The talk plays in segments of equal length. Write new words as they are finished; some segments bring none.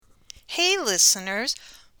Hey, listeners,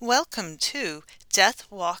 welcome to Death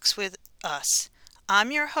Walks with Us.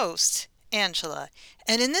 I'm your host, Angela,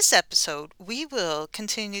 and in this episode, we will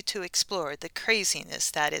continue to explore the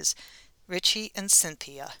craziness that is Richie and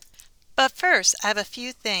Cynthia. But first, I have a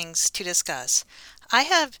few things to discuss. I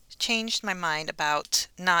have changed my mind about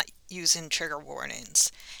not using trigger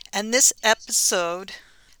warnings, and this episode,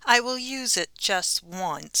 I will use it just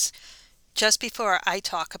once, just before I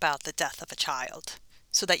talk about the death of a child,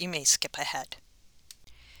 so that you may skip ahead.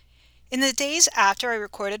 In the days after I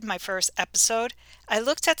recorded my first episode, I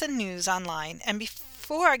looked at the news online, and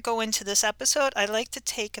before I go into this episode, I'd like to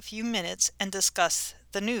take a few minutes and discuss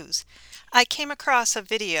the news. I came across a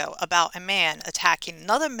video about a man attacking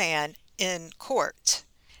another man in court.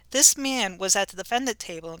 This man was at the defendant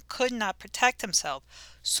table and could not protect himself,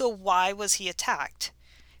 so why was he attacked?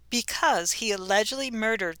 Because he allegedly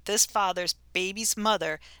murdered this father's baby's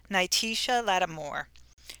mother, Nitisha Lattimore,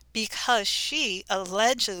 because she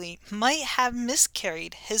allegedly might have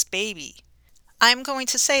miscarried his baby. I'm going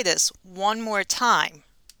to say this one more time.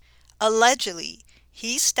 Allegedly,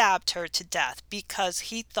 he stabbed her to death because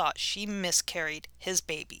he thought she miscarried his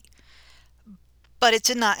baby. But it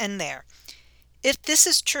did not end there. If this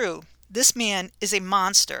is true, this man is a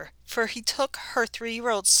monster, for he took her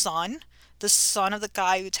 3-year-old son, the son of the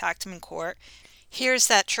guy who attacked him in court. Here's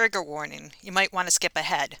that trigger warning. You might want to skip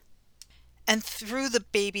ahead. And threw the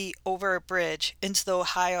baby over a bridge into the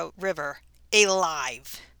Ohio River,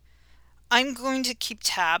 alive. I'm going to keep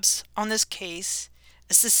tabs on this case,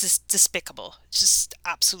 as this is despicable, just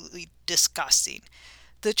absolutely disgusting.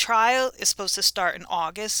 The trial is supposed to start in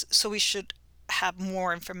August, so we should have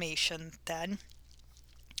more information then.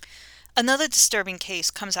 Another disturbing case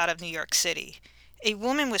comes out of New York City. A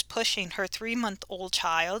woman was pushing her 3-month-old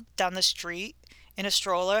child down the street in a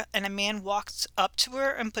stroller, and a man walked up to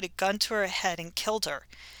her and put a gun to her head and killed her.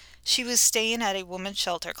 She was staying at a women's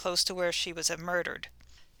shelter close to where she was murdered.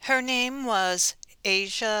 Her name was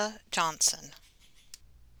Asia Johnson.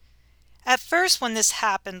 At first, when this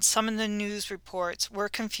happened, some of the news reports were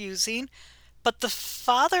confusing, but the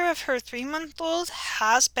father of her 3-month-old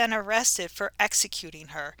has been arrested for executing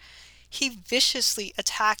her. He viciously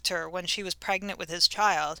attacked her when she was pregnant with his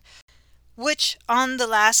child, which on the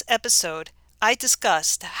last episode I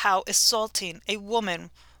discussed how assaulting a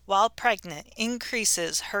woman while pregnant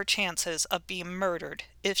increases her chances of being murdered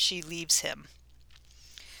if she leaves him.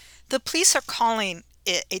 The police are calling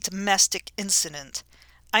it a domestic incident.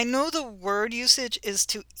 I know the word usage is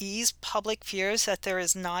to ease public fears that there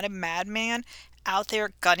is not a madman out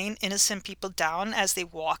there gunning innocent people down as they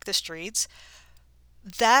walk the streets.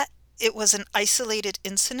 That it was an isolated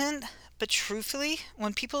incident, but truthfully,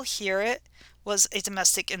 when people hear it was a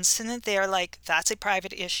domestic incident, they are like, that's a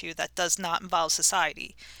private issue that does not involve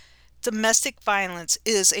society. Domestic violence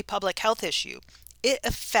is a public health issue. It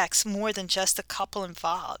affects more than just the couple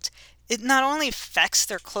involved. It not only affects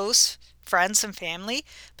their close friends and family,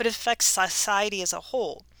 but it affects society as a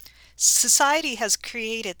whole. Society has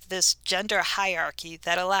created this gender hierarchy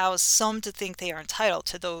that allows some to think they are entitled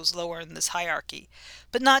to those lower in this hierarchy.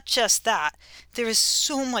 But not just that, there is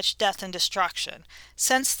so much death and destruction.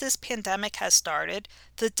 Since this pandemic has started,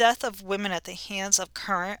 the death of women at the hands of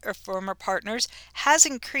current or former partners has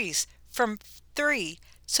increased from 3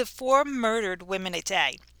 to 4 murdered women a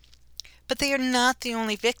day. But they are not the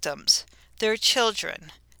only victims. Their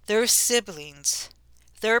children, their siblings,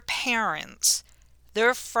 their parents,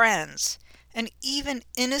 their friends, and even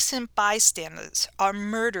innocent bystanders are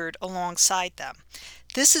murdered alongside them.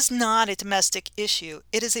 This is not a domestic issue,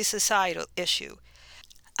 it is a societal issue.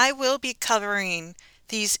 I will be covering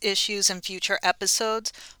these issues in future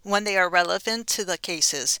episodes when they are relevant to the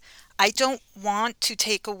cases. I don't want to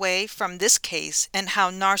take away from this case and how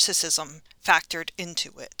narcissism factored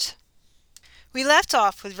into it. We left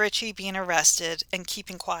off with Richie being arrested and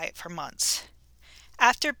keeping quiet for months.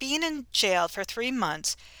 After being in jail for 3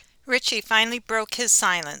 months, Richie finally broke his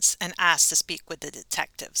silence and asked to speak with the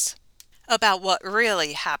detectives about what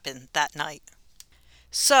really happened that night.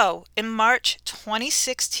 So, in March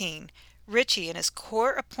 2016, Richie and his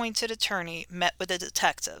court-appointed attorney met with the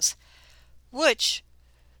detectives, which,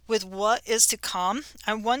 with what is to come,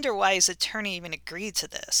 I wonder why his attorney even agreed to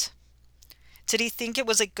this. Did he think it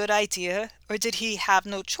was a good idea, or did he have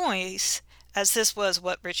no choice, as this was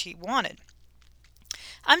what Richie wanted?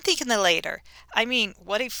 I'm thinking the later. I mean,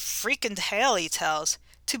 what a freaking tale he tells.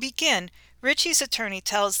 To begin, Richie's attorney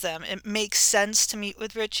tells them it makes sense to meet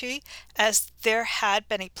with Richie, as there had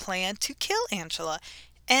been a plan to kill Angela,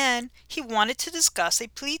 and he wanted to discuss a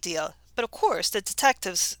plea deal. But of course, the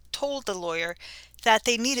detectives told the lawyer that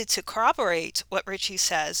they needed to corroborate what Richie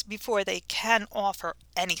says before they can offer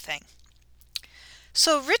anything.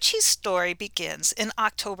 So Richie's story begins in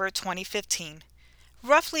October 2015,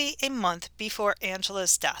 roughly a month before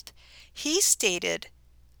Angela's death. He stated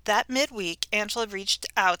that midweek, Angela reached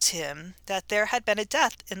out to him that there had been a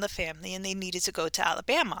death in the family and they needed to go to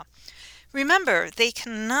Alabama. Remember, they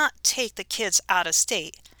cannot take the kids out of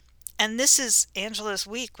state, and this is Angela's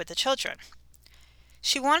week with the children.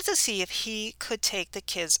 She wanted to see if he could take the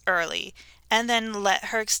kids early and then let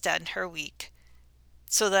her extend her week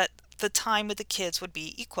so that the time with the kids would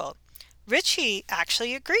be equal. Richie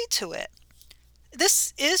actually agreed to it.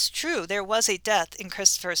 This is true. There was a death in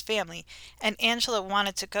Christopher's family, and Angela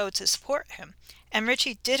wanted to go to support him. And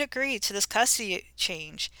Richie did agree to this custody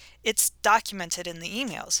change. It's documented in the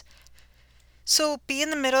emails. So, being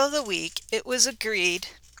the middle of the week, it was agreed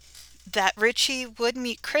that Richie would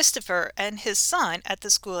meet Christopher and his son at the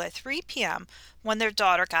school at 3 p.m. when their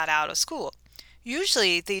daughter got out of school.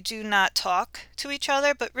 Usually they do not talk to each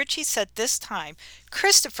other, but Richie said this time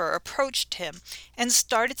Christopher approached him and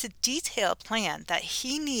started to detail a plan that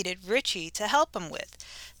he needed Richie to help him with.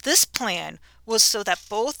 This plan was so that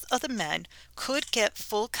both of the men could get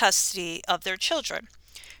full custody of their children.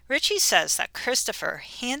 Richie says that Christopher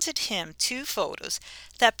handed him two photos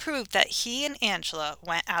that proved that he and Angela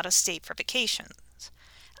went out of state for vacations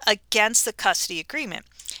against the custody agreement,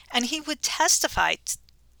 and he would testify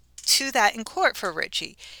to that in court for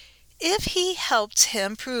Richie if he helped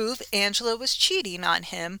him prove Angela was cheating on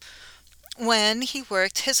him when he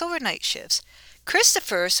worked his overnight shifts.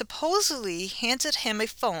 Christopher supposedly handed him a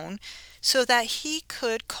phone so that he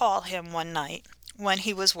could call him one night when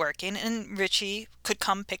he was working and Richie could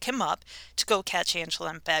come pick him up to go catch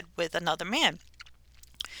Angela in bed with another man.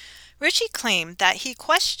 Richie claimed that he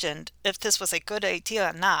questioned if this was a good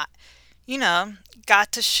idea or not.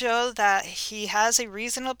 Got to show that he has a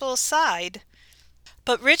reasonable side.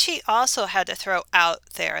 But Richie also had to throw out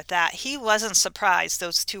there that he wasn't surprised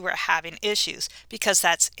those two were having issues because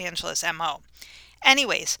that's Angela's MO.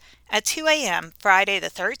 Anyways, at 2 a.m. Friday the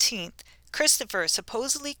 13th, Christopher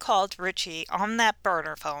supposedly called Richie on that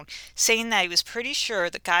burner phone, saying that he was pretty sure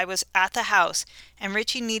the guy was at the house and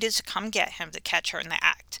Richie needed to come get him to catch her in the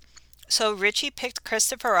act. So Richie picked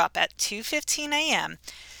Christopher up at 2:15 a.m.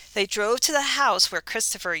 They drove to the house where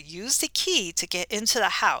Christopher used a key to get into the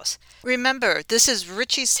house. Remember, this is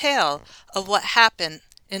Richie's tale of what happened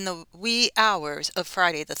in the wee hours of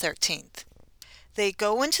Friday the 13th. They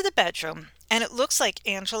go into the bedroom, and it looks like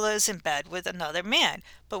Angela is in bed with another man.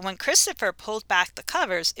 But when Christopher pulled back the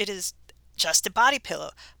covers, it is just a body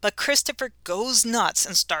pillow. But Christopher goes nuts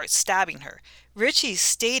and starts stabbing her. Richie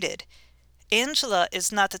stated Angela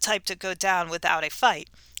is not the type to go down without a fight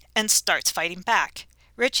and starts fighting back.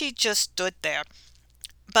 Richie just stood there,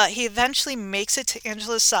 but he eventually makes it to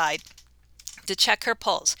Angela's side to check her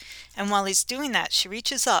pulse, and while he's doing that, she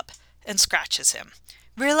reaches up and scratches him.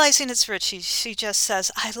 Realizing it's Richie, she just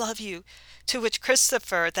says, "I love you," to which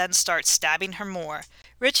Christopher then starts stabbing her more.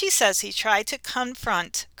 Richie says he tried to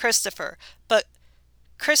confront Christopher, but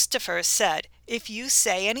Christopher said, "If you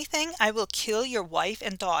say anything, I will kill your wife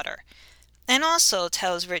and daughter." And also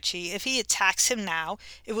tells Richie if he attacks him now,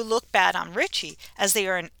 it will look bad on Richie as they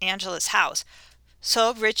are in Angela's house.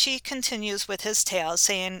 So Richie continues with his tale,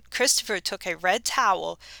 saying Christopher took a red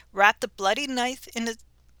towel, wrapped the bloody knife in it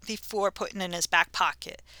before putting it in his back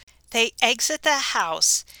pocket. They exit the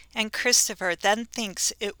house, and Christopher then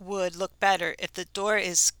thinks it would look better if the door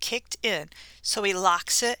is kicked in, so he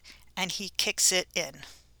locks it and he kicks it in.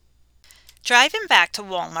 Driving back to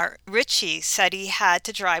Walmart, Richie said he had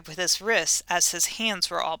to drive with his wrists as his hands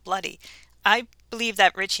were all bloody. I believe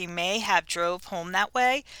that Richie may have drove home that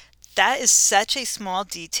way. That is such a small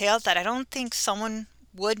detail that I don't think someone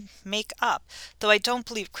would make up, though I don't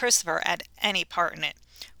believe Christopher had any part in it.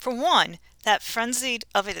 For one, that frenzy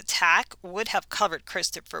of an attack would have covered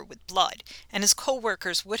Christopher with blood, and his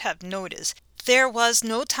co-workers would have noticed. There was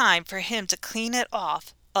no time for him to clean it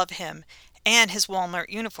off of him and his Walmart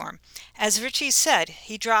uniform. As Richie said,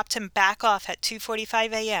 he dropped him back off at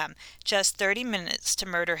 2:45 a.m., just 30 minutes to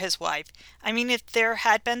murder his wife. I mean, if there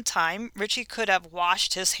had been time, Richie could have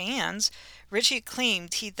washed his hands. Richie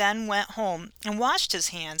claimed he then went home and washed his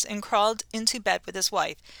hands and crawled into bed with his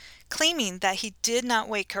wife, claiming that he did not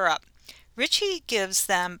wake her up. Richie gives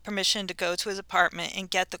them permission to go to his apartment and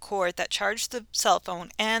get the cord that charged the cell phone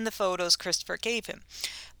and the photos Christopher gave him.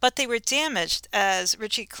 But they were damaged, as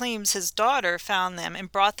Richie claims his daughter found them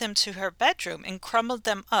and brought them to her bedroom and crumbled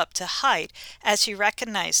them up to hide, as she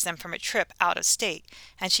recognized them from a trip out of state,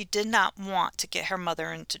 and she did not want to get her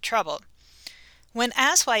mother into trouble. When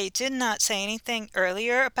asked why he did not say anything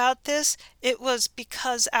earlier about this, it was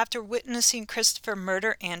because after witnessing Christopher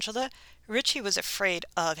murder Angela, Richie was afraid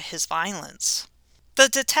of his violence. The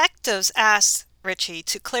detectives asked Richie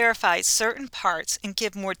to clarify certain parts and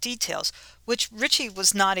give more details, which Richie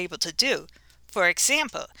was not able to do. For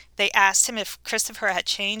example, they asked him if Christopher had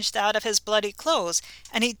changed out of his bloody clothes,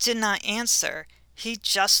 and he did not answer. He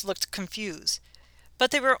just looked confused.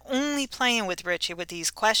 But they were only playing with Richie with these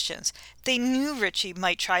questions. They knew Richie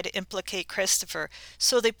might try to implicate Christopher,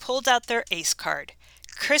 so they pulled out their ace card.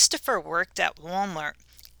 Christopher worked at Walmart.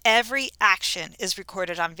 Every action is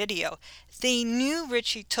recorded on video. They knew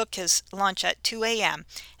Richie took his lunch at 2 a.m.,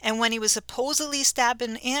 and when he was supposedly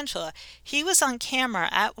stabbing Angela, he was on camera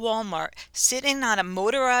at Walmart sitting on a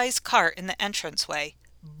motorized cart in the entranceway.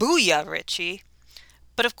 Booyah, Richie!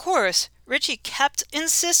 But of course, Richie kept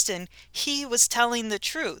insisting he was telling the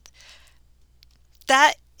truth.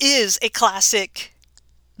 That is a classic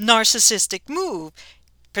narcissistic move.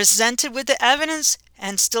 Presented with the evidence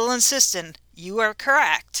and still insisting you are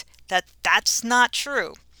correct, that's not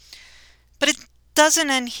true. But it doesn't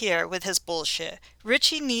end here with his bullshit.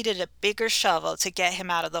 Richie needed a bigger shovel to get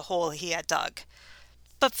him out of the hole he had dug.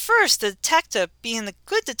 But first, the detective, being the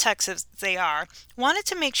good detectives they are, wanted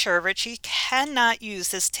to make sure Richie cannot use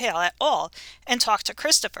this tale at all and talk to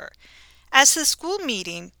Christopher. As the school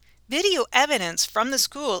meeting, video evidence from the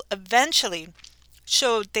school eventually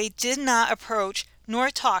showed they did not approach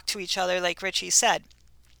nor talk to each other like Richie said.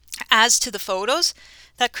 As to the photos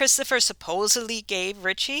that Christopher supposedly gave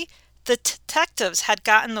Richie, the detectives had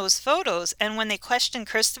gotten those photos, and when they questioned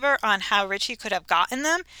Christopher on how Richie could have gotten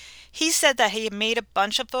them, he said that he had made a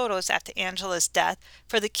bunch of photos after Angela's death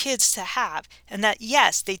for the kids to have, and that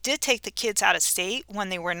yes, they did take the kids out of state when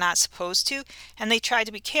they were not supposed to, and they tried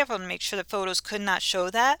to be careful to make sure the photos could not show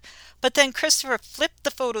that. But then Christopher flipped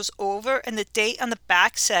the photos over, and the date on the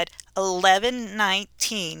back said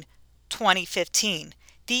 11/19/2015.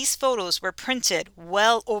 These photos were printed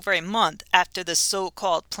well over a month after the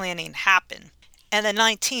so-called planning happened, and the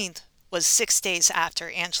 19th was 6 days after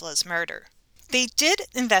Angela's murder. They did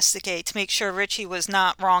investigate to make sure Richie was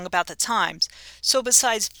not wrong about the times, so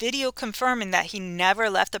besides video confirming that he never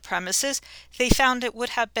left the premises, they found it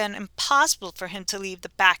would have been impossible for him to leave the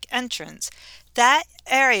back entrance. That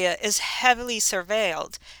area is heavily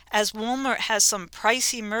surveilled, as Walmart has some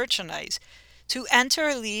pricey merchandise. To enter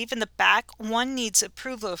or leave in the back, one needs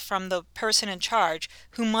approval from the person in charge,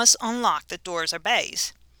 who must unlock the doors or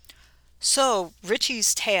bays. So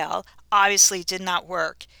Richie's tale obviously did not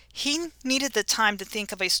work. He needed the time to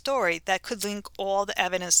think of a story that could link all the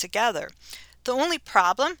evidence together. The only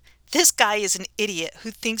problem? This guy is an idiot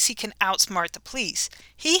who thinks he can outsmart the police.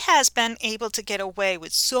 He has been able to get away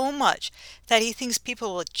with so much that he thinks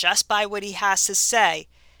people will just buy what he has to say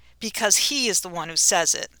because he is the one who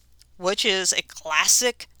says it, which is a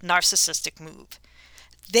classic narcissistic move.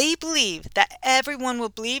 They believe that everyone will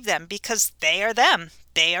believe them because they are them.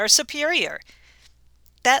 They are superior.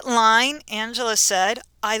 That line Angela said,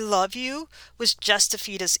 "I love you," was just to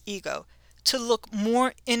feed his ego, to look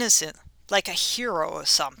more innocent, like a hero or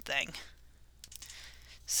something.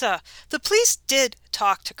 So, the police did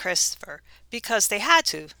talk to Christopher because they had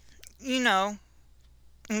to, you know,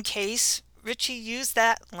 in case Richie used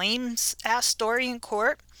that lame ass story in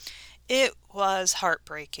court. It was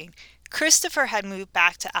heartbreaking. Christopher had moved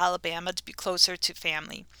back to Alabama to be closer to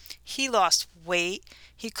family. He lost weight.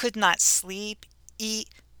 He could not sleep, eat,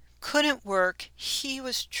 couldn't work. He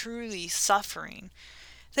was truly suffering.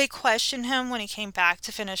 They questioned him when he came back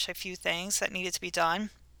to finish a few things that needed to be done.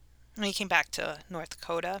 When he came back to North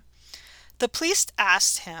Dakota, the police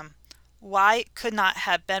asked him why it could not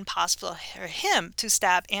have been possible for him to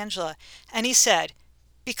stab Angela, and he said,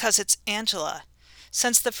 "Because it's Angela.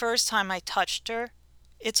 Since the first time I touched her,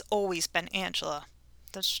 it's always been Angela."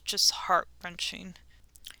 That's just heart-wrenching.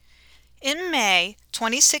 In May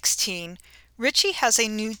 2016, Richie has a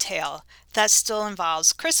new tale that still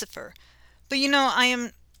involves Christopher. But I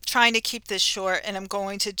am trying to keep this short and I'm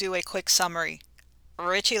going to do a quick summary.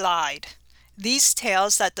 Richie lied. These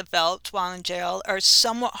tales that developed while in jail are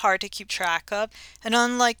somewhat hard to keep track of, and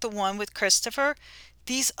unlike the one with Christopher,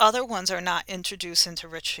 these other ones are not introduced into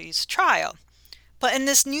Richie's trial. But in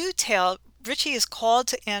this new tale, Richie is called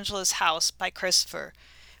to Angela's house by Christopher,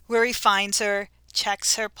 where he finds her,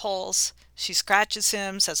 checks her pulse. She scratches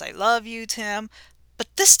him, says "I love you" to him.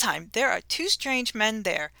 But this time, there are two strange men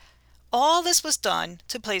there. All this was done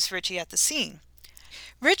to place Richie at the scene.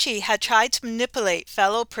 Richie had tried to manipulate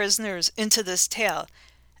fellow prisoners into this tale,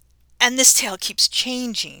 and this tale keeps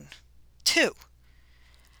changing, too.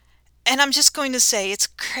 And I'm just going to say it's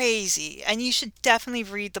crazy, and you should definitely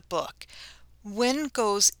read the book. Wynn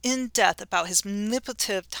goes in depth about his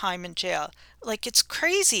manipulative time in jail. Like, it's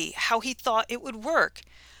crazy how he thought it would work.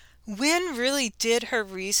 Wynne really did her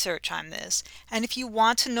research on this, and if you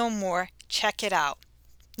want to know more, check it out.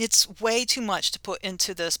 It's way too much to put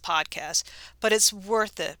into this podcast, but it's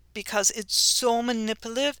worth it because it's so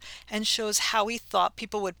manipulative and shows how he thought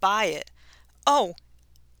people would buy it. Oh,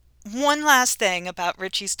 one last thing about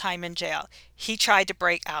Richie's time in jail. He tried to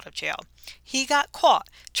break out of jail. He got caught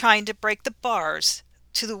trying to break the bars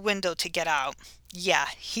to the window to get out. Yeah,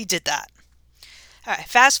 he did that. All right,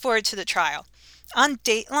 fast forward to the trial. On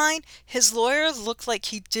Dateline, his lawyer looked like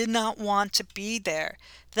he did not want to be there.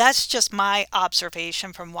 That's just my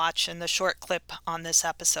observation from watching the short clip on this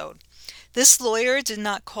episode. This lawyer did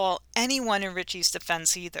not call anyone in Richie's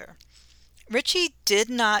defense either. Richie did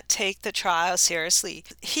not take the trial seriously.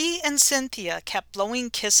 He and Cynthia kept blowing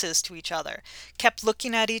kisses to each other, kept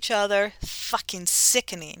looking at each other, fucking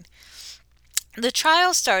sickening. The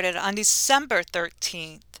trial started on December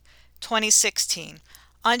 13th, 2016.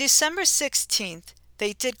 On December 16th,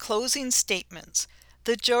 they did closing statements.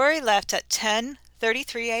 The jury left at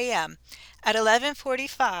 10:33 a.m. At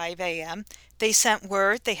 11:45 a.m., they sent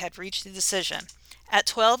word they had reached a decision. At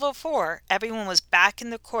 12:04, everyone was back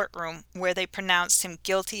in the courtroom where they pronounced him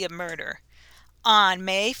guilty of murder. On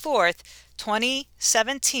May 4th,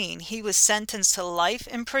 2017, he was sentenced to life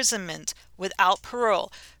imprisonment without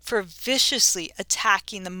parole for viciously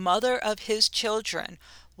attacking the mother of his children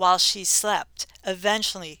while she slept,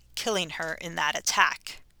 eventually killing her in that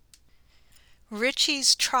attack.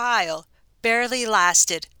 Richie's trial barely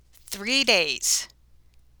lasted 3 days.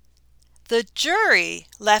 The jury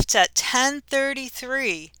left at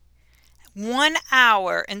 10:33. 1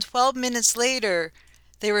 hour and 12 minutes later,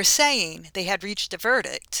 they were saying they had reached a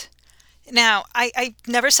verdict. Now, I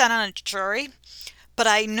never sat on a jury, but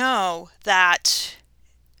I know that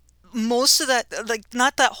most of that, like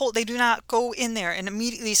not that whole, they do not go in there and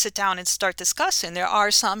immediately sit down and start discussing. There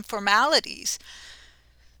are some formalities.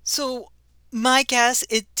 So my guess,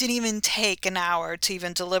 it didn't even take an hour to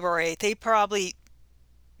even deliberate. They probably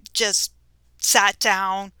just sat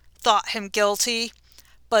down, thought him guilty,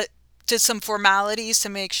 but did some formalities to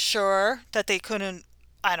make sure that they couldn't.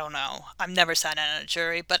 I don't know. I've never sat in a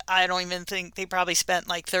jury, but I don't even think they probably spent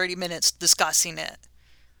like 30 minutes discussing it.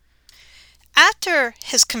 After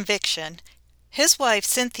his conviction, his wife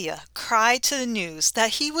Cynthia cried to the news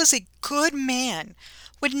that he was a good man,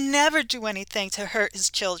 would never do anything to hurt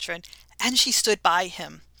his children, and she stood by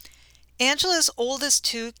him. Angela's oldest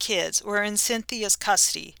 2 kids were in Cynthia's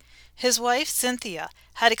custody. His wife, Cynthia,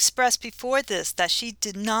 had expressed before this that she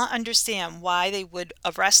did not understand why they would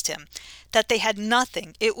arrest him, that they had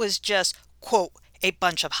nothing. It was just, quote, a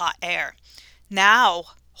bunch of hot air. Now,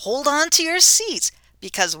 hold on to your seats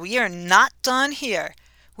because we are not done here.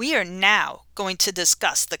 We are now going to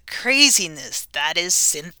discuss the craziness that is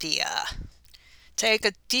Cynthia. Take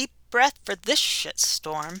a deep breath for this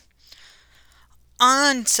shitstorm.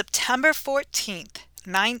 On September 14th,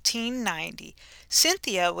 1990,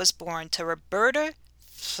 Cynthia was born to Roberta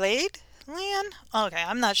Fladlian. Okay,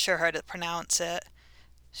 I'm not sure how to pronounce it.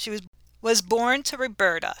 She was born to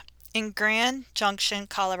Roberta in Grand Junction,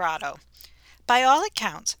 Colorado. By all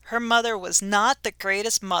accounts, her mother was not the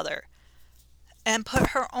greatest mother and put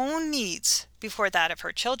her own needs before that of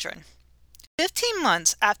her children. 15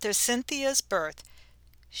 months after Cynthia's birth,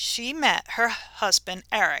 she met her husband,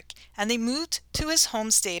 Eric, and they moved to his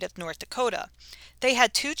home state of North Dakota. They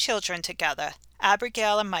had 2 children together,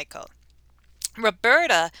 Abigail and Michael.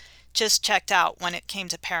 Roberta just checked out when it came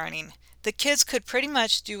to parenting. The kids could pretty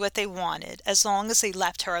much do what they wanted as long as they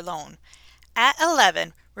left her alone. At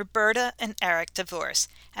 11, Roberta and Eric divorced,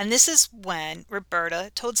 and this is when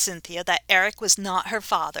Roberta told Cynthia that Eric was not her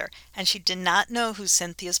father, and she did not know who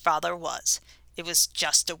Cynthia's father was. It was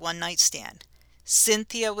just a one-night stand.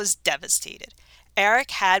 Cynthia was devastated.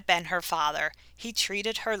 Eric had been her father. He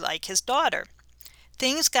treated her like his daughter.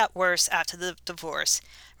 Things got worse after the divorce.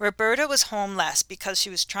 Roberta was home less because she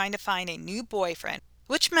was trying to find a new boyfriend,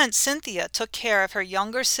 which meant Cynthia took care of her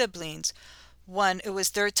younger siblings when it was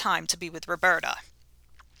their time to be with Roberta.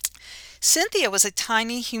 Cynthia was a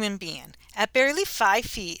tiny human being, at barely 5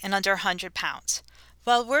 feet and under 100 pounds.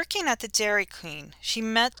 While working at the Dairy Queen, she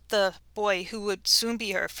met the boy who would soon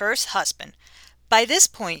be her first husband. By this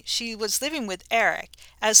point, she was living with Eric,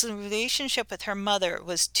 as the relationship with her mother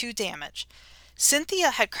was too damaged.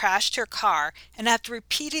 Cynthia had crashed her car, and after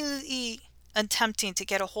repeatedly attempting to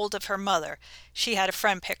get a hold of her mother, she had a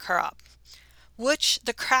friend pick her up. Which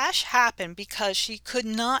the crash happened because she could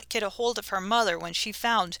not get a hold of her mother when she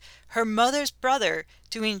found her mother's brother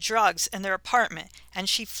doing drugs in their apartment, and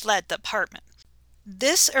she fled the apartment.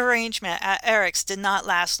 This arrangement at Eric's did not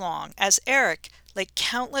last long, as Eric, like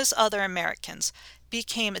countless other Americans,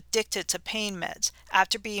 became addicted to pain meds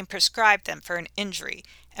after being prescribed them for an injury,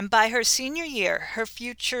 and by her senior year, her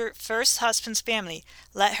future first husband's family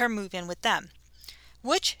let her move in with them.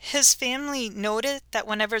 Which his family noted that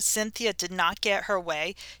whenever Cynthia did not get her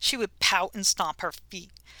way, she would pout and stomp her feet.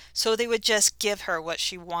 So they would just give her what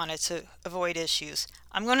she wanted to avoid issues.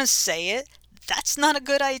 I'm going to say it, that's not a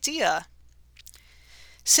good idea.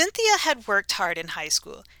 Cynthia had worked hard in high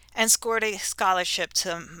school and scored a scholarship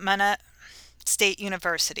to Mana State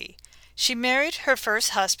University. She married her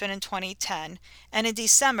first husband in 2010, and in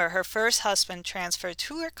December, her first husband transferred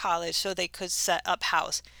to her college so they could set up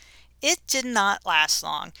house. It did not last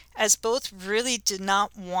long, as both really did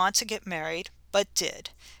not want to get married, but did.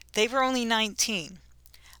 They were only 19.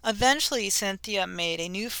 Eventually, Cynthia made a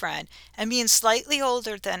new friend, and being slightly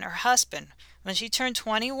older than her husband, when she turned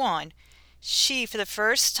 21, she, for the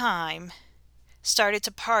first time, started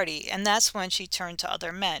to party, and that's when she turned to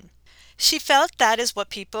other men. She felt that is what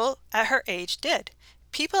people at her age did.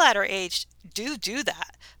 People at her age do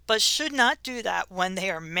that, but should not do that when they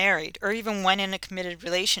are married or even when in a committed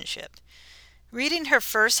relationship. Reading her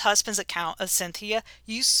first husband's account of Cynthia,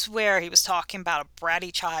 you swear he was talking about a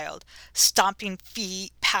bratty child, stomping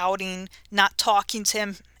feet, pouting, not talking to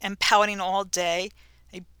him, and pouting all day.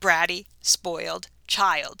 A bratty, spoiled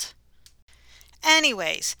child.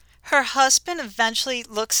 Anyways, her husband eventually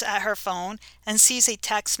looks at her phone and sees a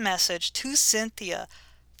text message to Cynthia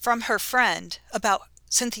from her friend about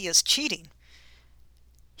Cynthia's cheating.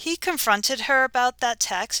 He confronted her about that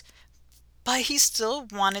text, but he still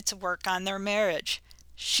wanted to work on their marriage.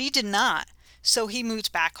 She did not, so he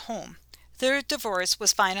moved back home. Their divorce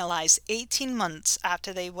was finalized 18 months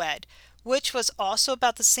after they wed, which was also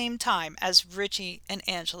about the same time as Richie and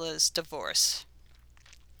Angela's divorce.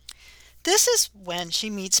 This is when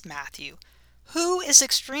she meets Matthew, who is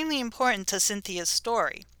extremely important to Cynthia's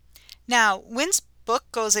story. Now, Wynn's book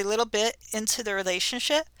goes a little bit into the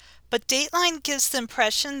relationship, but Dateline gives the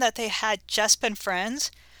impression that they had just been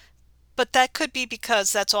friends, but that could be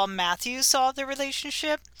because that's all Matthew saw of the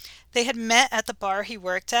relationship. They had met at the bar he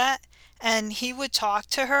worked at, and he would talk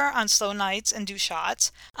to her on slow nights and do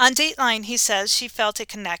shots. On Dateline, he says she felt a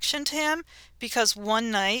connection to him because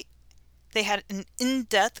one night they had an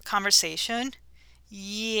in-depth conversation.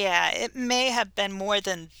 Yeah, it may have been more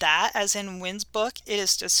than that, as in Wynn's book, it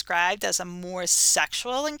is described as a more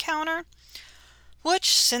sexual encounter,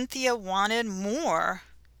 which Cynthia wanted more,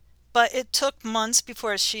 but it took months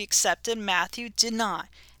before she accepted. Matthew did not,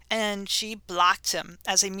 and she blocked him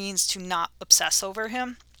as a means to not obsess over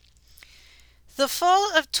him. The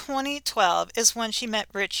fall of 2012 is when she met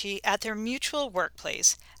Richie at their mutual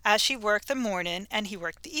workplace, as she worked the morning and he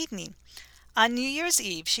worked the evening. On New Year's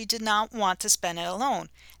Eve, she did not want to spend it alone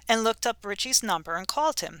and looked up Richie's number and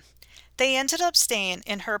called him. They ended up staying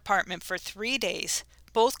in her apartment for 3 days,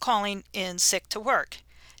 both calling in sick to work.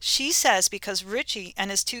 She says because Richie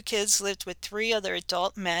and his 2 kids lived with 3 other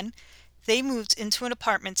adult men, they moved into an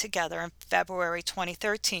apartment together in February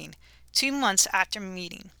 2013, 2 months after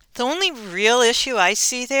meeting. The only real issue I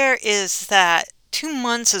see there is that 2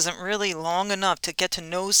 months isn't really long enough to get to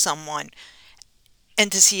know someone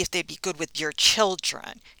and to see if they'd be good with your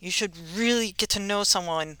children. You should really get to know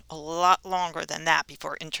someone a lot longer than that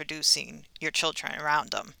before introducing your children around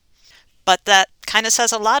them. But that kind of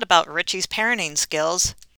says a lot about Richie's parenting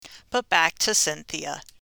skills. But back to Cynthia.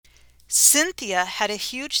 Cynthia had a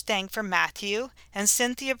huge thing for Matthew, and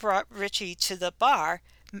Cynthia brought Richie to the bar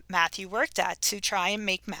Matthew worked at to try and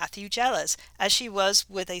make Matthew jealous, as she was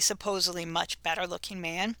with a supposedly much better looking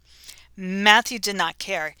man. Matthew did not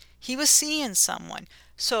care. He was seeing someone.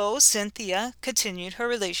 So Cynthia continued her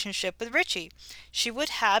relationship with Richie. She would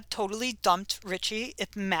have totally dumped Richie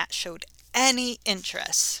if Matt showed any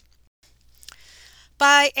interest.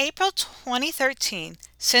 By April 2013,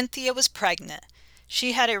 Cynthia was pregnant.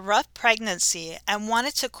 She had a rough pregnancy and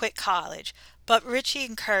wanted to quit college, but Richie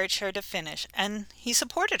encouraged her to finish, and he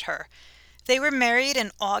supported her. They were married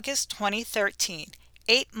in August 2013,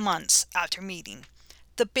 8 months after meeting.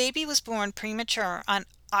 The baby was born premature on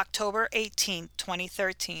October 18,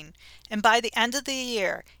 2013, and by the end of the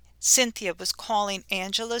year, Cynthia was calling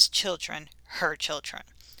Angela's children her children.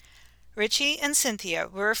 Richie and Cynthia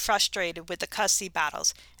were frustrated with the custody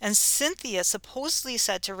battles, and Cynthia supposedly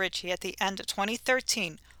said to Richie at the end of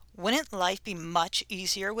 2013, "Wouldn't life be much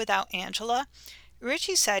easier without Angela?"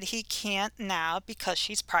 Richie said he can't now because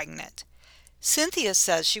she's pregnant. Cynthia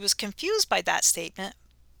says she was confused by that statement,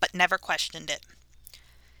 but never questioned it.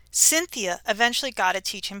 Cynthia eventually got a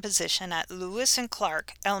teaching position at Lewis and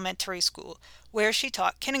Clark Elementary School, where she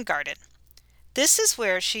taught kindergarten. This is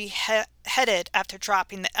where she headed after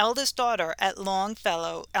dropping the eldest daughter at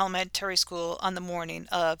Longfellow Elementary School on the morning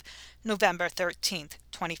of November 13th,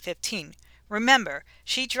 2015. Remember,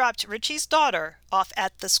 she dropped Richie's daughter off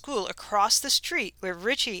at the school across the street where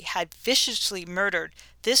Richie had viciously murdered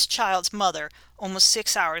this child's mother almost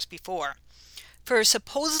 6 hours before. For a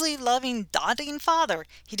supposedly loving, doting father,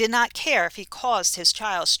 he did not care if he caused his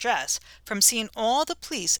child stress from seeing all the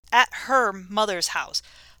police at her mother's house,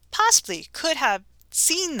 possibly could have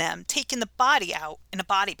seen them taking the body out in a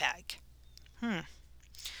body bag.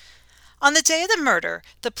 On the day of the murder,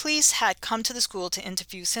 the police had come to the school to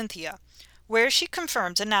interview Cynthia, where she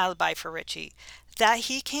confirmed an alibi for Richie, that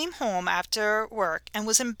he came home after work and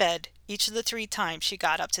was in bed each of the 3 times she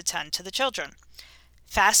got up to tend to the children.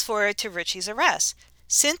 Fast forward to Richie's arrest.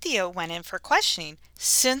 Cynthia went in for questioning.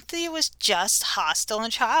 Cynthia was just hostile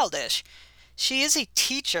and childish. She is a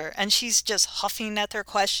teacher and she's just huffing at their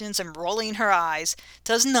questions and rolling her eyes,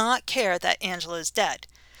 does not care that Angela is dead.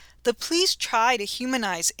 The police try to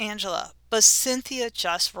humanize Angela, but Cynthia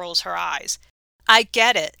just rolls her eyes. I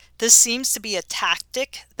get it. This seems to be a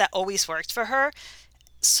tactic that always worked for her,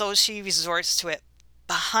 so she resorts to it.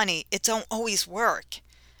 But honey, it don't always work.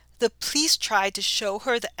 The police tried to show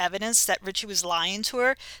her the evidence that Richie was lying to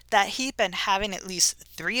her, that he'd been having at least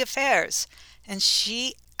 3 affairs, and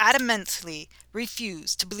she adamantly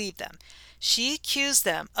refused to believe them. She accused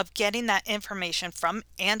them of getting that information from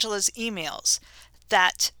Angela's emails,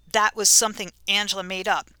 that was something Angela made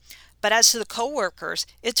up. But as to the co-workers,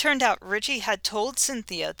 it turned out Richie had told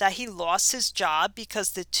Cynthia that he lost his job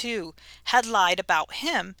because the two had lied about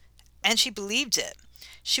him, and she believed it.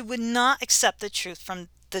 She would not accept the truth from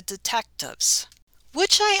the detectives,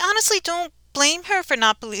 which I honestly don't blame her for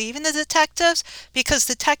not believing the detectives, because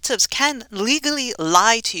detectives can legally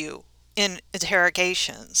lie to you in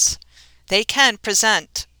interrogations. They can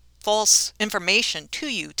present false information to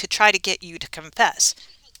you to try to get you to confess.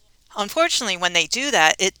 Unfortunately, when they do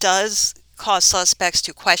that, it does cause suspects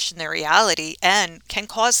to question their reality and can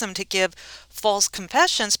cause them to give false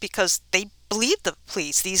confessions because they believe the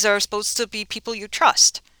police. These are supposed to be people you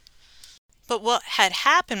trust. But what had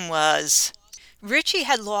happened was Richie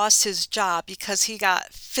had lost his job because he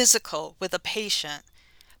got physical with a patient,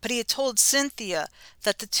 but he had told Cynthia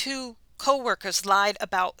that the two co-workers lied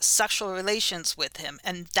about sexual relations with him,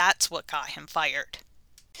 and that's what got him fired.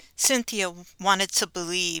 Cynthia wanted to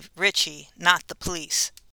believe Richie, not the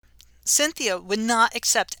police. Cynthia would not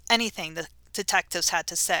accept anything the detectives had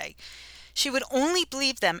to say. She would only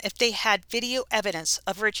believe them if they had video evidence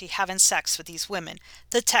of Richie having sex with these women.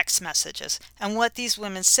 The text messages and what these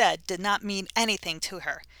women said did not mean anything to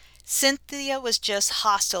her. Cynthia was just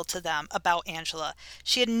hostile to them about Angela.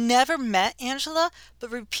 She had never met Angela,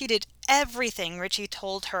 but repeated everything Richie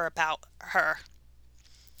told her about her.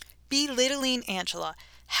 Belittling Angela,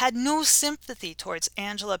 had no sympathy towards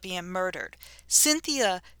Angela being murdered.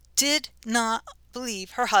 Cynthia did not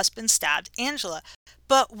believe her husband stabbed Angela.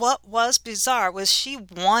 But what was bizarre was she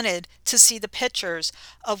wanted to see the pictures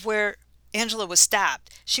of where Angela was stabbed.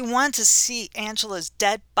 She wanted to see Angela's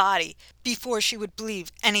dead body before she would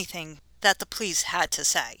believe anything that the police had to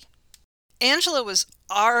say. Angela was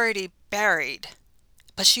already buried,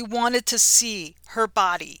 but she wanted to see her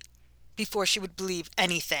body before she would believe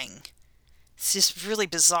anything. It's just really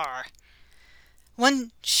bizarre.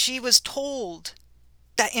 When she was told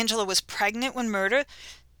that Angela was pregnant when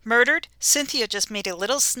murdered, Cynthia just made a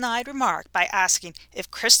little snide remark by asking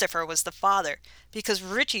if Christopher was the father, because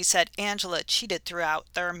Richie said Angela cheated throughout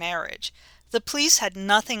their marriage. The police had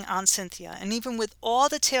nothing on Cynthia, and even with all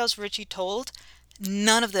the tales Richie told,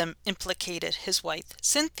 none of them implicated his wife,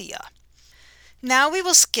 Cynthia. Now we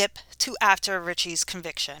will skip to after Richie's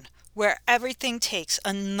conviction, where everything takes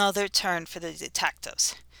another turn for the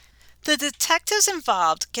detectives. The detectives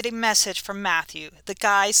involved get a message from Matthew, the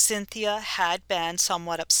guy Cynthia had been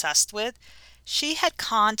somewhat obsessed with. She had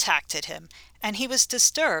contacted him, and he was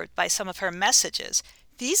disturbed by some of her messages.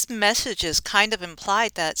 These messages kind of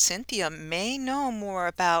implied that Cynthia may know more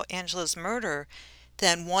about Angela's murder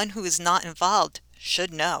than one who is not involved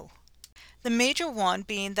should know. The major one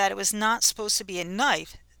being that it was not supposed to be a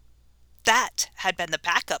knife. That had been the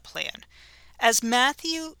backup plan. As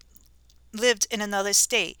Matthew lived in another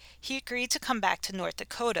state, he agreed to come back to North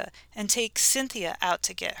Dakota and take Cynthia out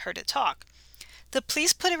to get her to talk. The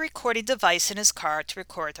police put a recording device in his car to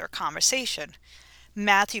record their conversation.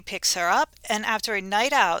 Matthew picks her up, and after a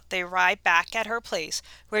night out, they ride back at her place,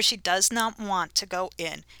 where she does not want to go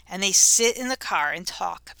in, and they sit in the car and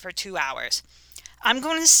talk for 2 hours. I'm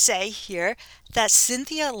going to say here that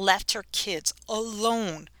Cynthia left her kids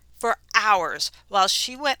alone for hours while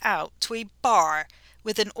she went out to a bar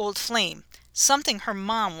with an old flame. something her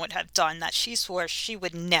mom would have done that she swore she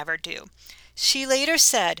would never do. She later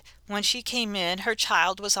said when she came in, her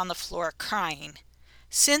child was on the floor crying.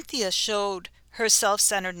 Cynthia showed her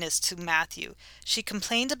self-centeredness to Matthew. She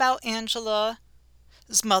complained about Angela's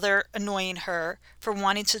mother annoying her for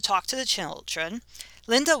wanting to talk to the children.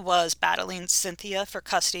 Linda was battling Cynthia for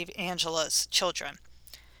custody of Angela's children.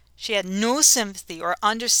 She had no sympathy or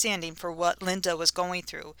understanding for what Linda was going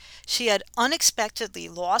through. She had unexpectedly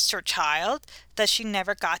lost her child that she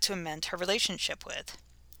never got to amend her relationship with.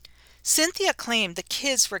 Cynthia claimed the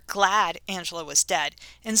kids were glad Angela was dead,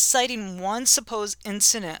 inciting one supposed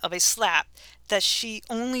incident of a slap that she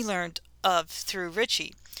only learned of through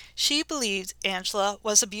Richie. She believed Angela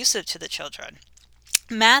was abusive to the children.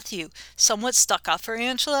 Matthew, somewhat stuck up for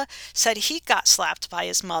Angela, said he got slapped by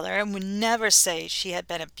his mother and would never say she had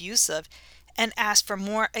been abusive, and asked for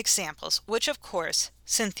more examples, which of course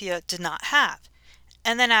Cynthia did not have.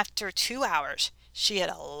 And then after 2 hours, she had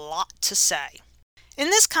a lot to say. In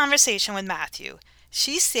this conversation with Matthew,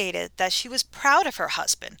 she stated that she was proud of her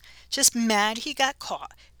husband, just mad he got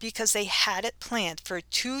caught because they had it planned for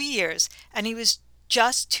 2 years and he was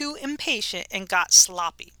just too impatient and got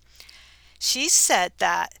sloppy. She said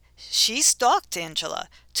that she stalked Angela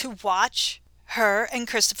to watch her and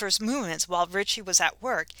Christopher's movements while Richie was at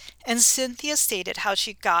work, and Cynthia stated how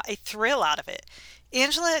she got a thrill out of it.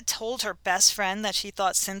 Angela had told her best friend that she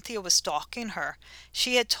thought Cynthia was stalking her.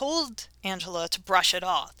 She had told Angela to brush it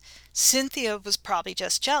off. Cynthia was probably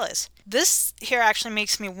just jealous. This here actually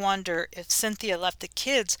makes me wonder if Cynthia left the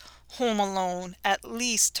kids home alone, at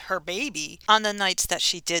least her baby, on the nights that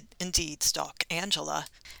she did indeed stalk Angela,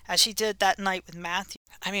 as she did that night with Matthew.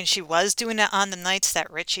 I mean, she was doing it on the nights that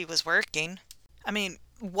Richie was working. I mean,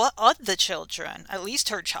 what of the children? At least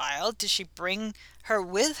her child. Did she bring her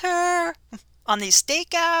with her on these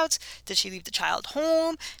stakeouts? Did she leave the child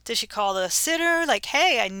home? Did she call the sitter like,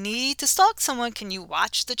 hey, I need to stalk someone. Can you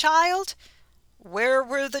watch the child? Where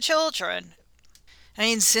were the children? I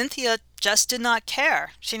mean, Cynthia just did not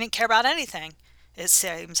care. She didn't care about anything, it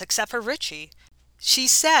seems, except for Richie. She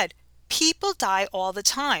said, people die all the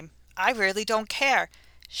time. I really don't care.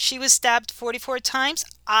 She was stabbed 44 times.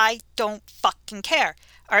 I don't fucking care.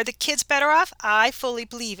 Are the kids better off? I fully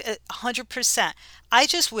believe it 100%. I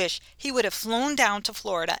just wish he would have flown down to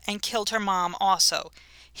Florida and killed her mom also.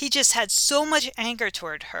 He just had so much anger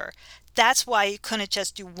toward her. That's why he couldn't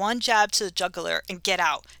just do one jab to the jugular and get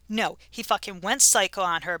out. No, he fucking went psycho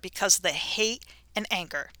on her because of the hate and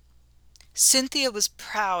anger. Cynthia was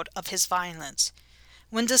proud of his violence.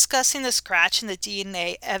 When discussing the scratch and the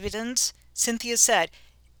DNA evidence, Cynthia said,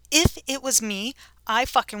 if it was me, I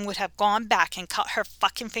fucking would have gone back and cut her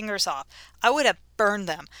fucking fingers off. I would have burned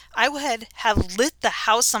them. I would have lit the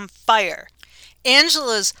house on fire.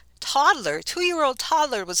 Angela's toddler, 2-year-old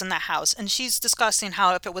toddler, was in the house, and she's discussing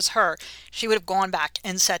how if it was her, she would have gone back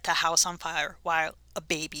and set the house on fire while a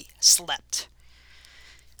baby slept.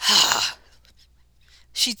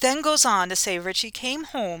 She then goes on to say Richie came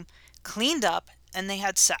home, cleaned up, and they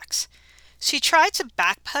had sex. She tried to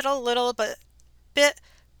backpedal a little bit,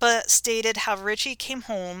 but stated how Richie came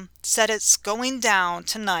home, said it's going down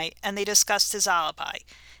tonight, and they discussed his alibi.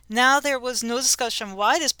 Now, there was no discussion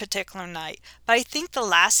why this particular night, but I think the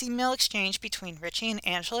last email exchange between Richie and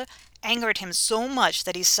Angela angered him so much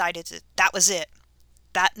that he decided that was it.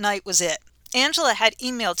 That night was it. Angela had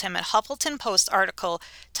emailed him a Huffington Post article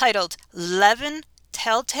titled 11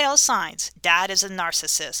 Telltale Signs Dad is a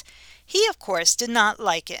Narcissist. He, of course, did not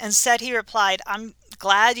like it and said he replied, I'm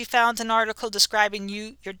glad you found an article describing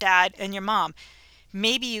you, your dad, and your mom.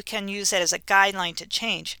 Maybe you can use it as a guideline to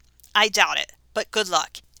change. I doubt it, but good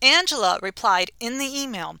luck. Angela replied in the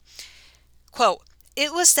email, quote,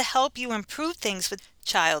 it was to help you improve things with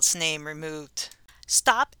child's name removed.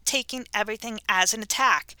 Stop taking everything as an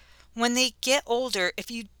attack. When they get older, if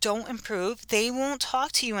you don't improve, they won't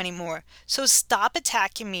talk to you anymore. So stop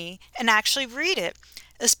attacking me and actually read it,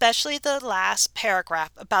 especially the last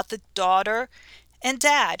paragraph about the daughter and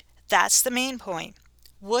dad. That's the main point,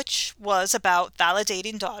 which was about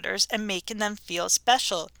validating daughters and making them feel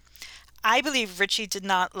special. I believe Richie did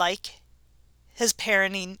not like his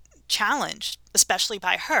parenting challenged, especially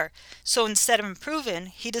by her. So instead of improving,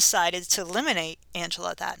 he decided to eliminate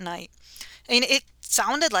Angela that night. I mean, it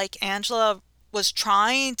sounded like Angela was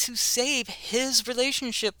trying to save his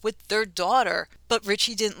relationship with their daughter, but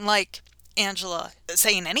Richie didn't like Angela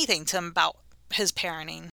saying anything to him about his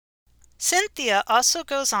parenting. Cynthia also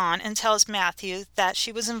goes on and tells Matthew that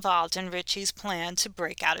she was involved in Richie's plan to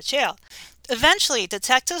break out of jail. Eventually,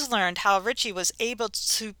 detectives learned how Richie was able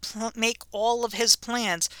to make all of his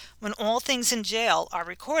plans when all things in jail are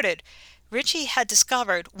recorded. Richie had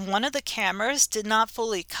discovered one of the cameras did not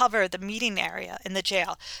fully cover the meeting area in the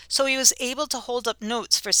jail, so he was able to hold up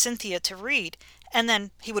notes for Cynthia to read, and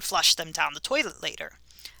then he would flush them down the toilet later.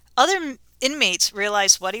 Other inmates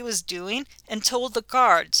realized what he was doing and told the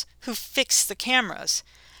guards, who fixed the cameras.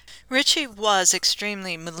 Richie was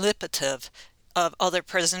extremely manipulative of other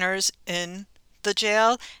prisoners in the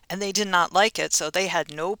jail, and they did not like it, so they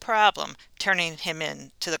had no problem turning him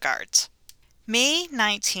in to the guards. May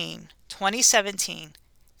 19, 2017,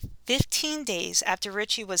 15 days after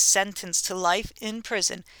Richie was sentenced to life in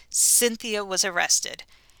prison, Cynthia was arrested.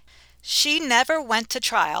 She never went to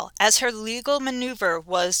trial, as her legal maneuver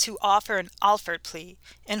was to offer an Alford plea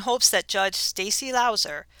in hopes that Judge Stacy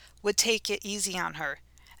Lauser would take it easy on her.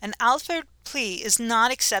 An Alford plea is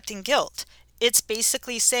not accepting guilt. It's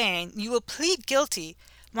basically saying you will plead guilty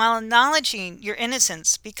while acknowledging your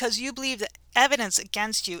innocence because you believe the evidence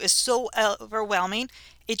against you is so overwhelming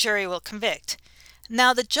a jury will convict.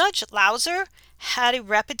 Now, the Judge Lauser had a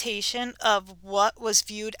reputation of what was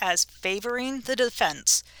viewed as favoring the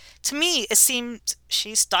defense. To me, it seemed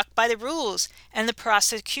she stuck by the rules, and the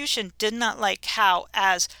prosecution did not like how,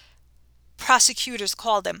 as prosecutors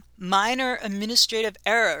called them, minor administrative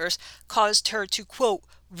errors caused her to, quote,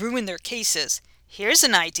 ruin their cases. Here's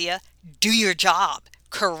an idea. Do your job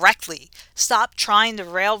correctly. Stop trying to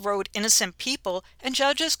railroad innocent people, and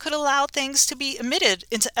judges could allow things to be admitted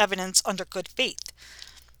into evidence under good faith.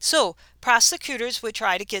 So prosecutors would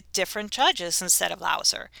try to get different judges instead of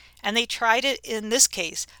Lauser, and they tried it in this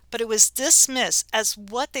case, but it was dismissed as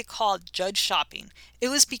what they called judge shopping. It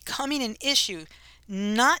was becoming an issue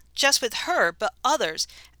not just with her, but others,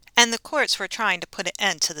 and the courts were trying to put an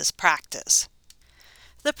end to this practice.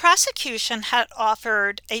 The prosecution had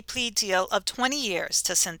offered a plea deal of 20 years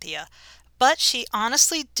to Cynthia, but she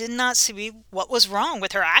honestly did not see what was wrong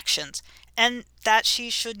with her actions and that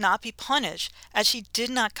she should not be punished as she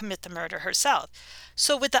did not commit the murder herself.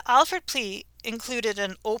 So with the Alford plea included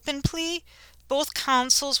an open plea, both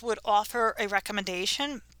counsels would offer a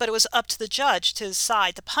recommendation, but it was up to the judge to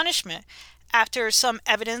decide the punishment after some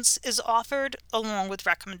evidence is offered along with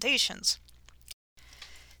recommendations.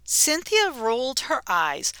 Cynthia rolled her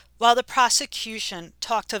eyes while the prosecution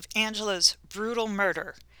talked of Angela's brutal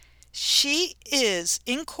murder. She is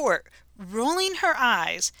in court rolling her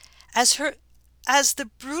eyes as the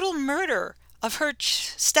brutal murder of her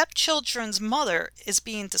stepchildren's mother is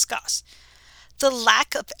being discussed. The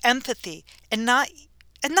lack of empathy and not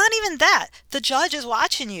even that. The judge is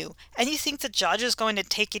watching you and you think the judge is going to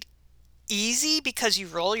take it easy because you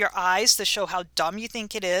roll your eyes to show how dumb you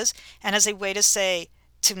think it is and as a way to say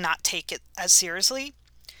to not take it as seriously.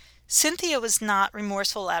 Cynthia was not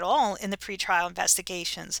remorseful at all in the pretrial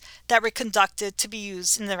investigations that were conducted to be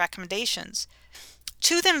used in the recommendations.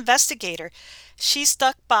 To the investigator, she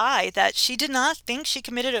stuck by that she did not think she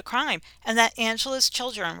committed a crime and that Angela's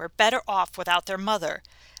children were better off without their mother.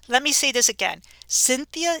 Let me say this again.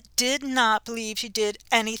 Cynthia did not believe she did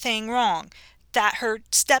anything wrong, that her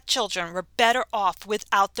stepchildren were better off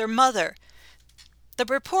without their mother. The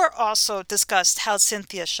report also discussed how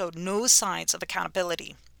Cynthia showed no signs of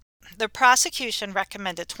accountability. The prosecution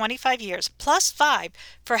recommended 25 years plus 5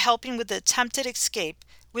 for helping with the attempted escape,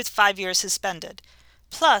 with 5 years suspended,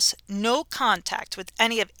 plus no contact with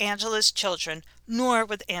any of Angela's children nor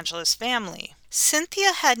with Angela's family.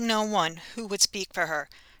 Cynthia had no one who would speak for her.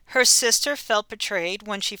 Her sister felt betrayed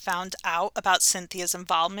when she found out about Cynthia's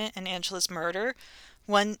involvement in Angela's murder,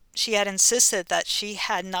 when she had insisted that she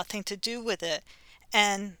had nothing to do with it,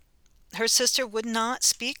 and her sister would not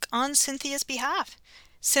speak on Cynthia's behalf.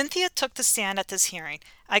 Cynthia took the stand at this hearing.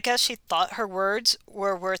 I guess she thought her words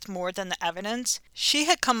were worth more than the evidence. She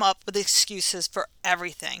had come up with excuses for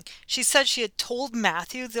everything. She said she had told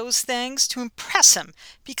Matthew those things to impress him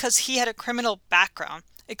because he had a criminal background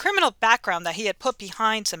that he had put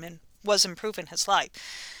behind him and was improving his life.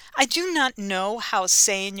 I do not know how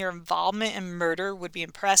saying your involvement in murder would be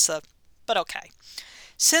impressive, but okay.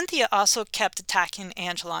 Cynthia also kept attacking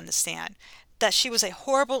Angela on the stand, that she was a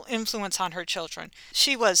horrible influence on her children.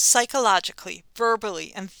 She was psychologically,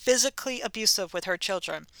 verbally, and physically abusive with her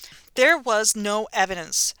children. There was no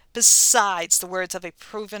evidence besides the words of a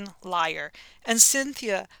proven liar, and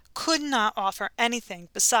Cynthia could not offer anything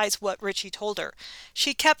besides what Richie told her.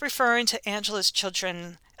 She kept referring to Angela's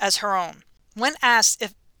children as her own. When asked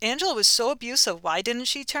if Angela was so abusive, why didn't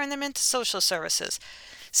she turn them into social services?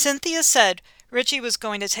 Cynthia said Richie was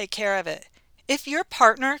going to take care of it. If your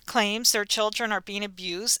partner claims their children are being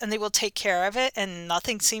abused and they will take care of it and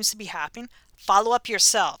nothing seems to be happening, follow up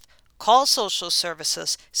yourself. Call social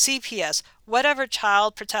services, CPS, whatever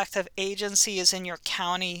child protective agency is in your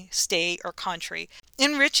county, state, or country.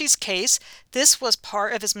 In Richie's case, this was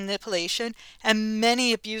part of his manipulation, and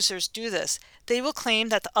many abusers do this. They will claim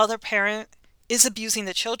that the other parent is abusing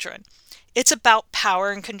the children. It's about power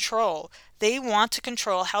and control. They want to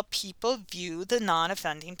control how people view the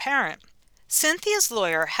non-offending parent. Cynthia's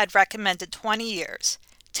lawyer had recommended 20 years,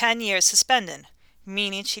 10 years suspended,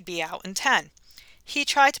 meaning she'd be out in 10. He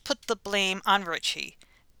tried to put the blame on Richie,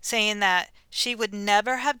 saying that she would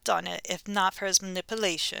never have done it if not for his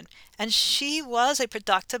manipulation, and she was a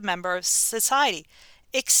productive member of society.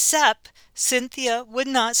 Except Cynthia would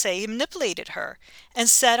not say he manipulated her, and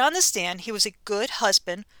said on the stand he was a good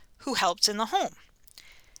husband who helped in the home.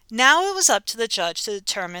 Now it was up to the judge to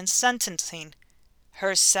determine sentencing.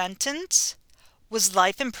 Her sentence was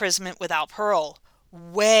life imprisonment without parole,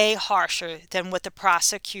 way harsher than what the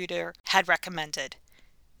prosecutor had recommended.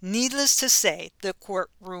 Needless to say, the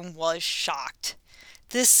courtroom was shocked.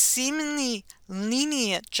 This seemingly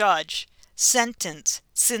lenient judge sentenced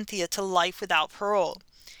Cynthia to life without parole.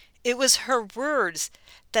 It was her words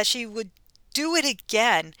that she would do it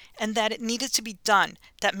again and that it needed to be done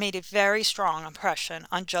that made a very strong impression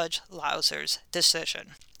on Judge Wilder's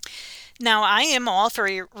decision. Now, I am all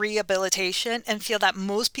for rehabilitation and feel that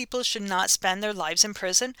most people should not spend their lives in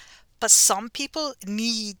prison, but some people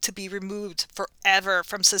need to be removed forever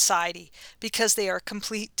from society because they are a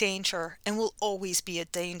complete danger and will always be a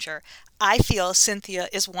danger. I feel Cynthia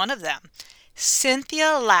is one of them.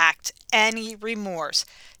 Cynthia lacked any remorse.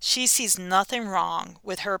 She sees nothing wrong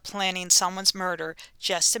with her planning someone's murder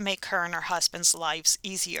just to make her and her husband's lives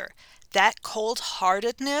easier. That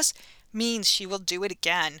cold-heartedness means she will do it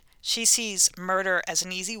again. She sees murder as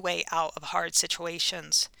an easy way out of hard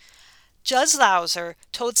situations. Judge Lauser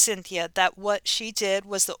told Cynthia that what she did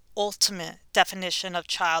was the ultimate definition of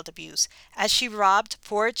child abuse, as she robbed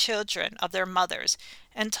 4 children of their mothers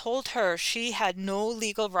and told her she had no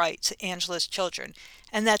legal right to Angela's children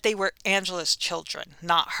and that they were Angela's children,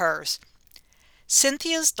 not hers.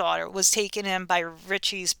 Cynthia's daughter was taken in by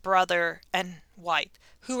Richie's brother and wife,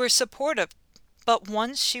 who were supportive, but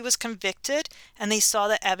once she was convicted and they saw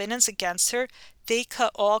the evidence against her, they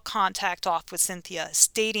cut all contact off with Cynthia,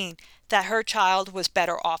 stating that her child was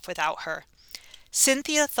better off without her.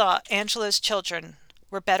 Cynthia thought Angela's children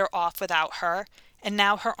were better off without her, and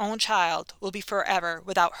now her own child will be forever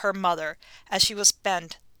without her mother, as she will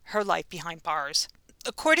spend her life behind bars.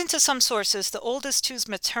 According to some sources, the oldest 2's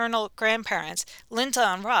maternal grandparents, Linda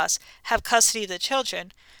and Russ, have custody of the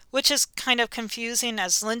children, which is kind of confusing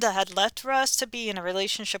as Linda had left Russ to be in a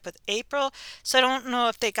relationship with April, so I don't know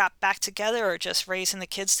if they got back together or just raising the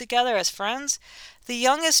kids together as friends. The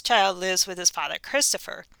youngest child lives with his father,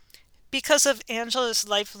 Christopher. Because of Angela's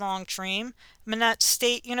lifelong dream, Manette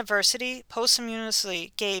State University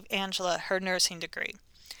posthumously gave Angela her nursing degree.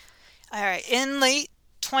 All right, in late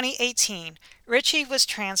 2018, Richie was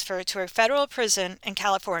transferred to a federal prison in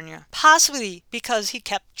California, possibly because he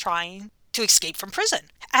kept trying to escape from prison.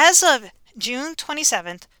 As of June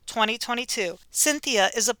 27, 2022, Cynthia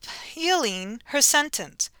is appealing her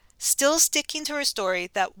sentence, still sticking to her story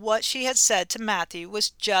that what she had said to Matthew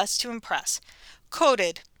was just to impress.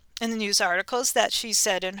 Quoted in the news articles that she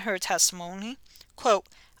said in her testimony, quote,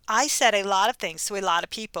 "I said a lot of things to a lot of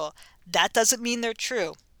people. That doesn't mean they're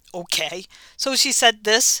true." Okay, so she said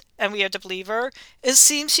this and we are to believe her. It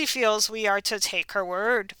seems she feels we are to take her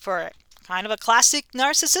word for it. Kind of a classic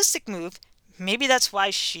narcissistic move. Maybe that's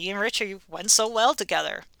why she and Richie went so well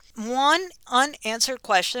together. One unanswered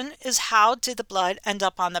question is, how did the blood end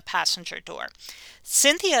up on the passenger door?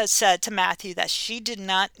 Cynthia said to Matthew that she did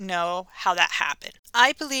not know how that happened.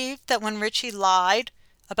 I believe that when Richie lied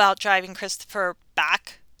about driving Christopher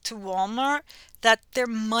back to Walmart, that there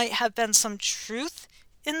might have been some truth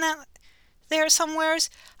in that there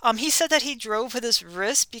somewheres. He said that he drove with his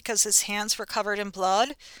wrist because his hands were covered in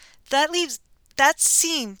blood. That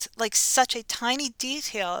seemed like such a tiny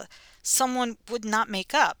detail someone would not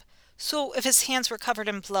make up. So if his hands were covered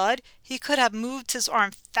in blood, he could have moved his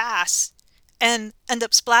arm fast and end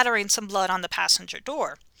up splattering some blood on the passenger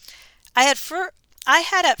door. I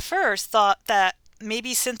had at first thought that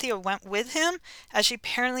maybe Cynthia went with him, as she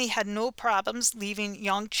apparently had no problems leaving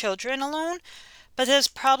young children alone, but that is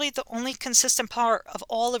probably the only consistent part of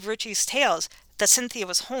all of Richie's tales, that Cynthia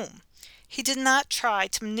was home. He did not try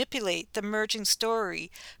to manipulate the merging story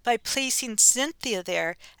by placing Cynthia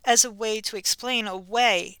there as a way to explain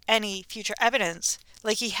away any future evidence,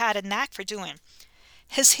 like he had a knack for doing.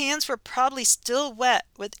 His hands were probably still wet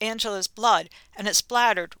with Angela's blood, and it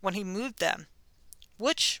splattered when he moved them,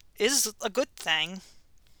 which is a good thing,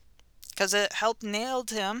 because it helped nail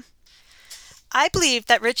him. I believe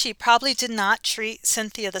that Richie probably did not treat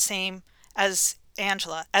Cynthia the same as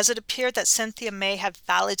Angela, as it appeared that Cynthia may have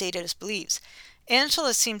validated his beliefs.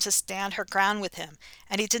 Angela seemed to stand her ground with him,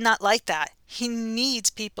 and he did not like that. He needs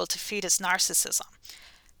people to feed his narcissism.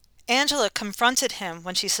 Angela confronted him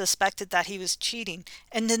when she suspected that he was cheating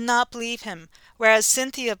and did not believe him, whereas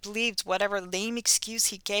Cynthia believed whatever lame excuse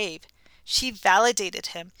he gave. She validated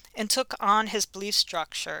him and took on his belief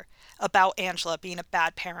structure about Angela being a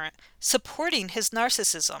bad parent, supporting his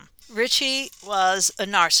narcissism. Richie was a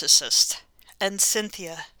narcissist, and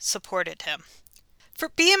Cynthia supported him. For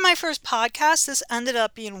being my first podcast, this ended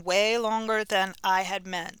up being way longer than I had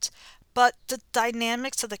meant. But the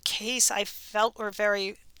dynamics of the case I felt were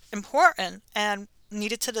very important and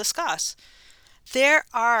needed to discuss. There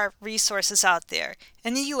are resources out there.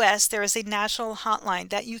 In the US, there is a national hotline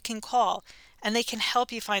that you can call and they can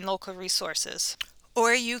help you find local resources.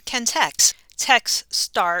 Or you can text. Text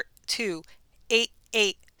START to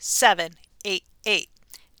 88788.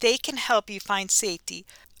 They can help you find safety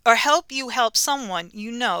or help you help someone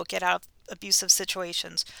you know get out of abusive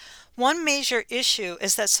situations. One major issue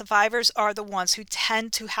is that survivors are the ones who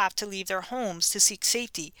tend to have to leave their homes to seek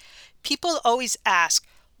safety. People always ask,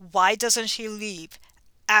 why doesn't she leave?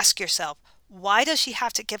 Ask yourself, why does she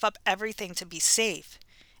have to give up everything to be safe?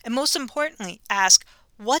 And most importantly, ask,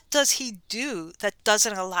 what does he do that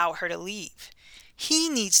doesn't allow her to leave? He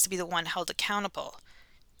needs to be the one held accountable.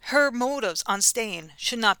 Her motives on staying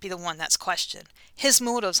should not be the one that's questioned. His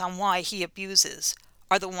motives on why he abuses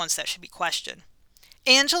are the ones that should be questioned.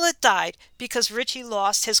 Angela died because Richie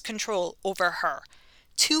lost his control over her.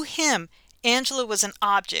 To him, Angela was an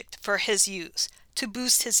object for his use to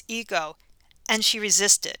boost his ego, and she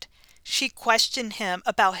resisted. She questioned him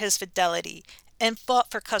about his fidelity and fought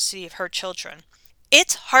for custody of her children.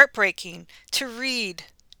 It's heartbreaking to read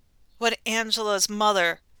what Angela's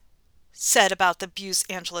mother said about the abuse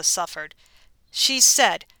Angela suffered. She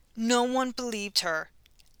said no one believed her,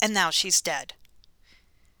 and now she's dead.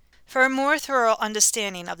 For a more thorough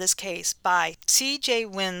understanding of this case, buy C.J.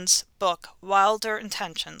 Wynn's book, Wilder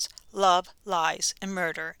Intentions, Love, Lies, and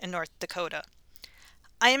Murder in North Dakota.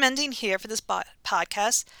 I am ending here for this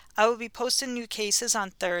podcast. I will be posting new cases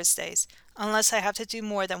on Thursdays, unless I have to do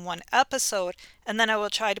more than one episode, and then I will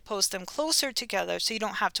try to post them closer together so you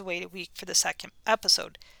don't have to wait a week for the second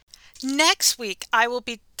episode. Next week, I will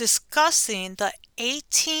be discussing the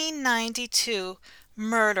 1892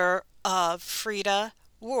 murder of Frida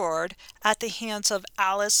Ward at the hands of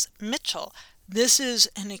Alice Mitchell. This is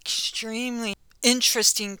an extremely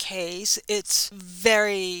interesting case. It's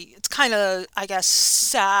kind of, I guess,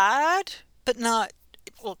 sad, but not,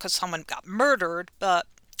 well, because someone got murdered, but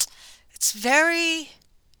it's very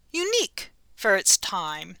unique for its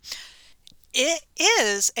time. It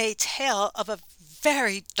is a tale of a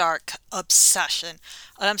very dark obsession,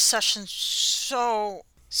 an obsession so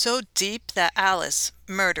deep that Alice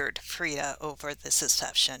murdered Frida over this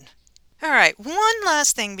obsession. All right, one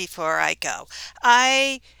last thing before I go.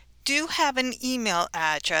 I do have an email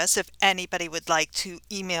address if anybody would like to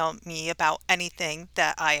email me about anything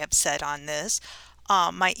that I have said on this.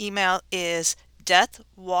 My email is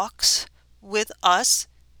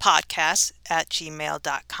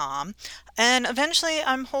deathwalkswithus@gmail.com. And eventually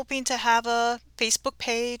I'm hoping to have a Facebook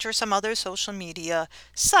page or some other social media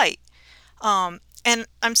site. And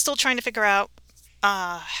I'm still trying to figure out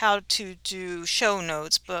how to do show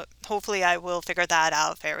notes, but hopefully I will figure that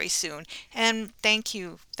out very soon. And thank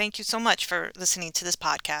you. Thank you so much for listening to this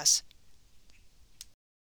podcast.